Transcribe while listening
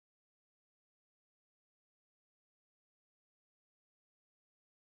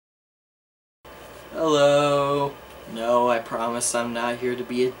Hello. No, I promise I'm not here to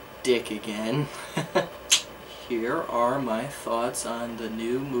be a dick again. Here are my thoughts on the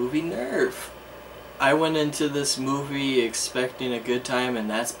new movie Nerve. I went into this movie expecting a good time, and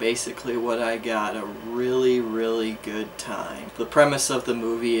that's basically what I got. A really, really good time. The premise of the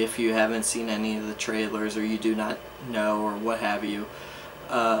movie, if you haven't seen any of the trailers or you do not know or what have you,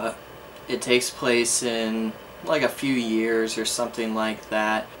 it takes place in like a few years or something like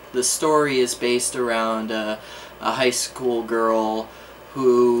that. The story is based around a high school girl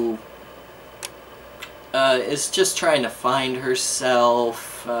who is just trying to find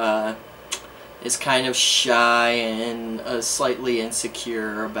herself, is kind of shy and slightly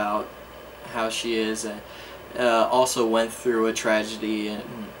insecure about how she is, and also went through a tragedy in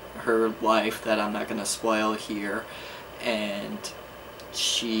her life that I'm not going to spoil here, and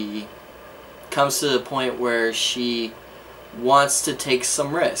she comes to the point where she wants to take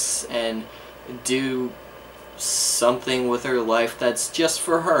some risks and do something with her life that's just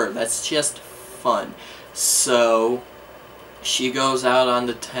for her, that's just fun. So she goes out on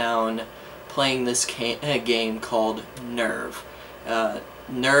the town playing this game called Nerve.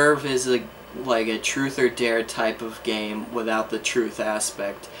 Nerve is like a truth or dare type of game without the truth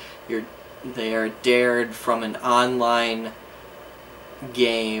aspect. They are dared from an online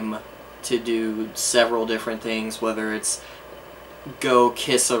game to do several different things, whether it's go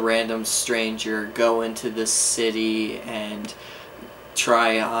kiss a random stranger, go into the city and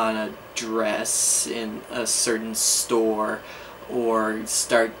try on a dress in a certain store, or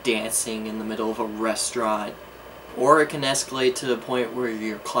start dancing in the middle of a restaurant. Or it can escalate to the point where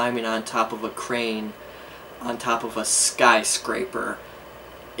you're climbing on top of a crane on top of a skyscraper.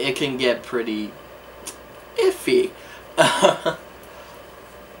 It can get pretty iffy.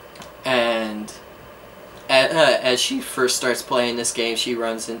 And as she first starts playing this game, she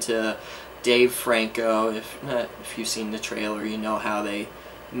runs into Dave Franco. If you've seen the trailer, you know how they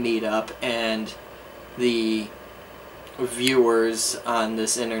meet up, and the viewers on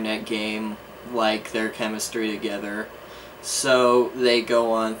this internet game like their chemistry together, so they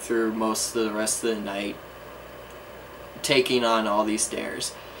go on through most of the rest of the night taking on all these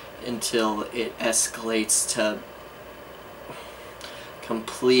dares until it escalates to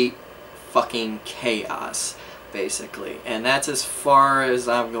complete fucking chaos, basically. And that's as far as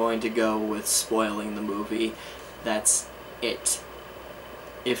I'm going to go with spoiling the movie. That's it.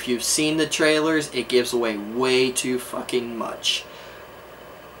 If you've seen the trailers, it gives away way too fucking much.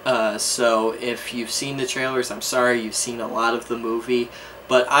 So if you've seen the trailers, I'm sorry, you've seen a lot of the movie,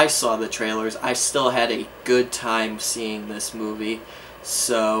 but I saw the trailers. I still had a good time seeing this movie,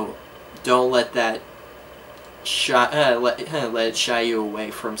 so don't let that let it shy you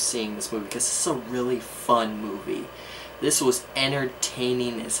away from seeing this movie, because it's a really fun movie. This was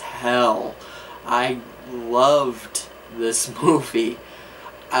entertaining as hell. I loved this movie.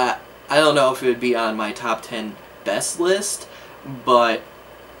 I don't know if it would be on my top 10 best list, but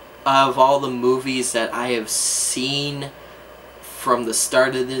of all the movies that I have seen from the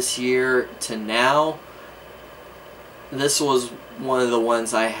start of this year to now, this was one of the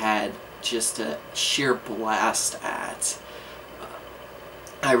ones I had just a sheer blast at.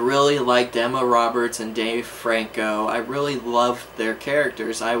 I really liked Emma Roberts and Dave Franco. I really loved their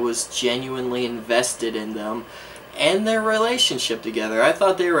characters. I was genuinely invested in them and their relationship together. I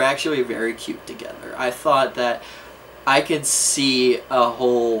thought they were actually very cute together. I thought that I could see a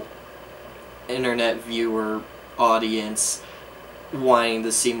whole internet viewer audience wanting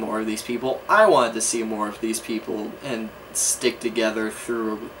to see more of these people. I wanted to see more of these people and stick together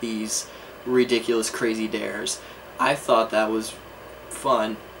through these ridiculous, crazy dares. I thought that was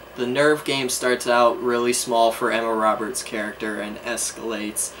fun. The Nerve game starts out really small for Emma Roberts' character and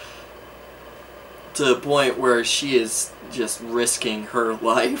escalates to the point where she is just risking her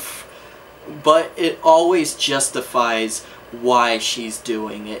life. But it always justifies why she's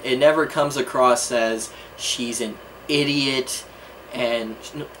doing it. It never comes across as she's an idiot and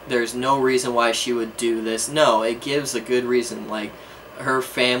there's no reason why she would do this. No, it gives a good reason. Like, her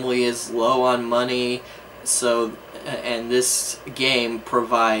family is low on money, so, and this game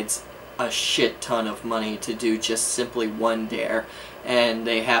provides a shit ton of money to do just simply one dare, and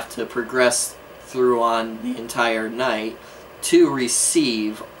they have to progress through on the entire night to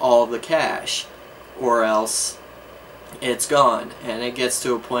receive all the cash, or else it's gone. And it gets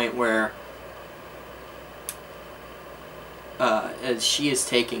to a point where as she is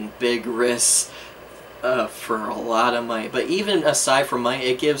taking big risks for a lot of money. But even aside from money,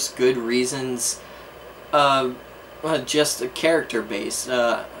 it gives good reasons, just a character based.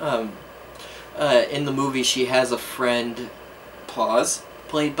 In the movie, she has a friend,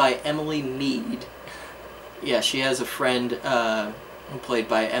 played by Emily Mead, yeah, she has a friend played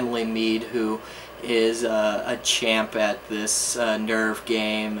by Emily Mead, who is a champ at this nerve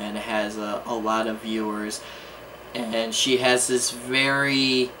game and has a lot of viewers. And she has this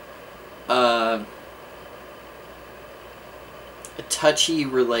very touchy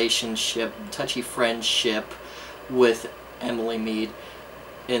relationship, touchy friendship with Emily Mead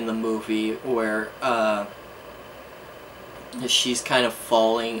in the movie, where she's kind of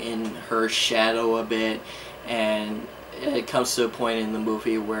falling in her shadow a bit, and it comes to a point in the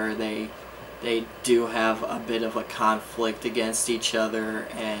movie where they do have a bit of a conflict against each other,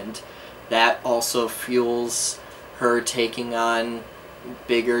 and that also fuels her taking on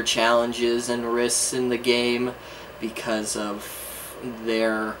bigger challenges and risks in the game because of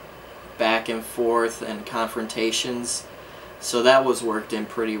their back and forth and confrontations. So that was worked in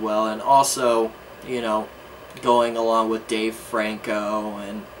pretty well. And also, you know, going along with Dave Franco,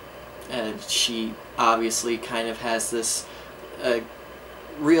 and she obviously kind of has this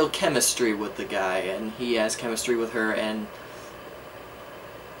real chemistry with the guy, and he has chemistry with her, and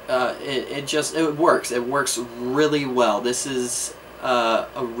it works. It works really well. This is a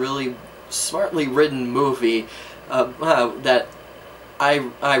really smartly written movie that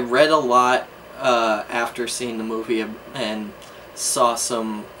I read a lot after seeing the movie, and saw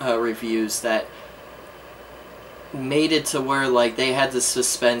some reviews that made it to where, like, they had to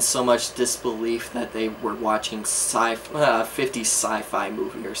suspend so much disbelief that they were watching 50s sci-fi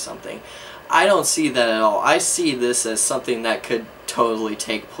movie or something. I don't see that at all. I see this as something that could totally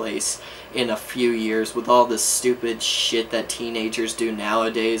take place in a few years with all this stupid shit that teenagers do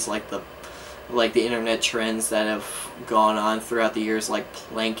nowadays, like the internet trends that have gone on throughout the years, like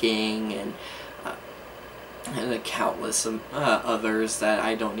planking and countless others that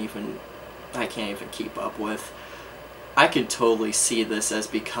I can't even keep up with. I could totally see this as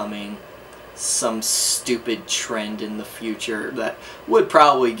becoming some stupid trend in the future that would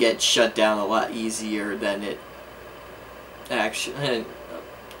probably get shut down a lot easier than it actually...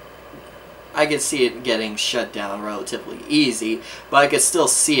 I could see it getting shut down relatively easy, but I could still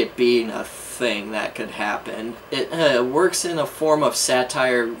see it being a thing that could happen. It works in a form of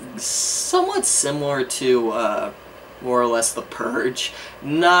satire somewhat similar to more or less The Purge,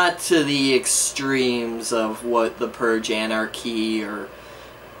 not to the extremes of what The Purge, Anarchy, or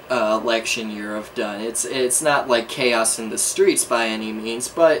Election Year have done. It's not like Chaos in the Streets by any means,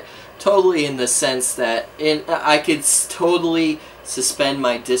 but totally in the sense that I could totally suspend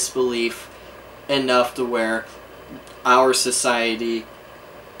my disbelief enough to where our society,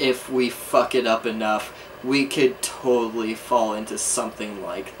 if we fuck it up enough, we could totally fall into something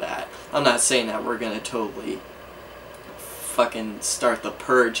like that. I'm not saying that we're gonna totally fucking start The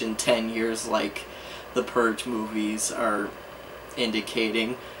Purge in 10 years like the Purge movies are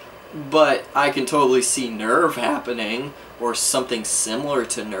indicating, but I can totally see Nerve happening, or something similar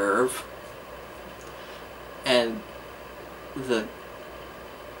to Nerve. And the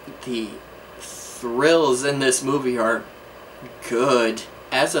thrills in this movie are good.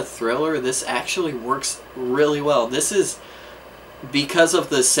 As a thriller, this actually works really well. This is because of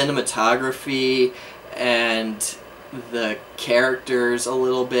the cinematography and the characters a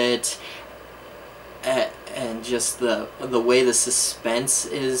little bit, and just the way the suspense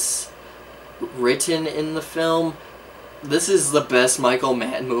is written in the film. This is the best Michael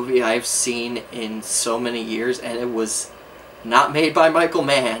Mann movie I've seen in so many years, and it was not made by Michael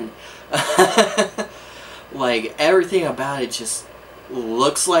Mann. Like, everything about it just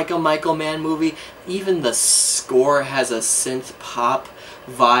looks like a Michael Mann movie. Even the score has a synth pop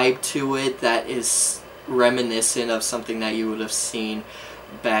vibe to it that is reminiscent of something that you would have seen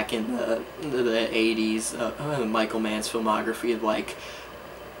back in the 80s, Michael Mann's filmography, like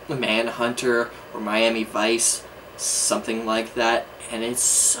Manhunter or Miami Vice, something like that, and it's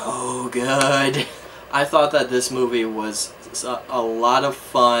so good. I thought that this movie was a lot of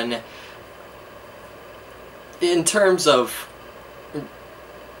fun. In terms of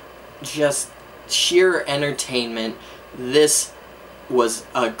just sheer entertainment, this was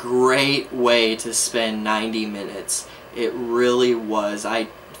a great way to spend 90 minutes. It really was. I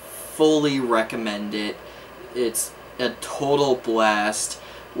fully recommend it. It's a total blast.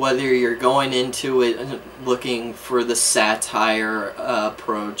 Whether you're going into it looking for the satire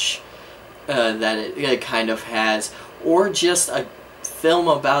approach that it kind of has, or just a film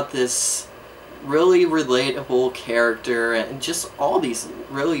about this really relatable character, and just all these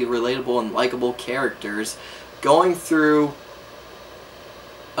really relatable and likable characters going through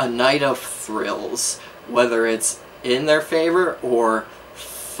a night of thrills, whether it's in their favor or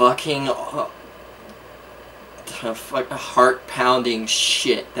fucking heart-pounding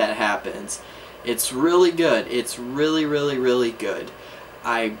shit that happens. It's really good. It's really, really, really good.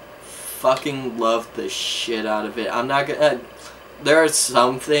 I fucking love the shit out of it. I'm not gonna... there are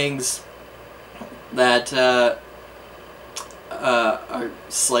some things that are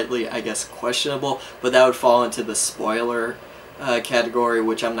slightly, I guess, questionable, but that would fall into the spoiler category,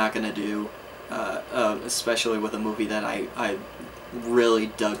 which I'm not gonna do, especially with a movie that I really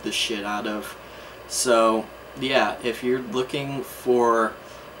dug the shit out of. So, yeah, if you're looking for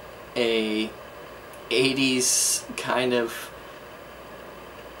a 80s kind of...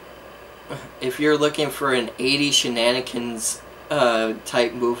 if you're looking for an 80s shenanigans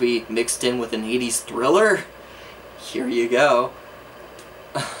type movie mixed in with an 80s thriller, here you go.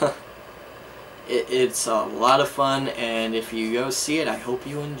 It's a lot of fun, and if you go see it, I hope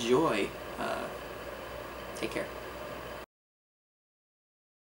you enjoy. Take care.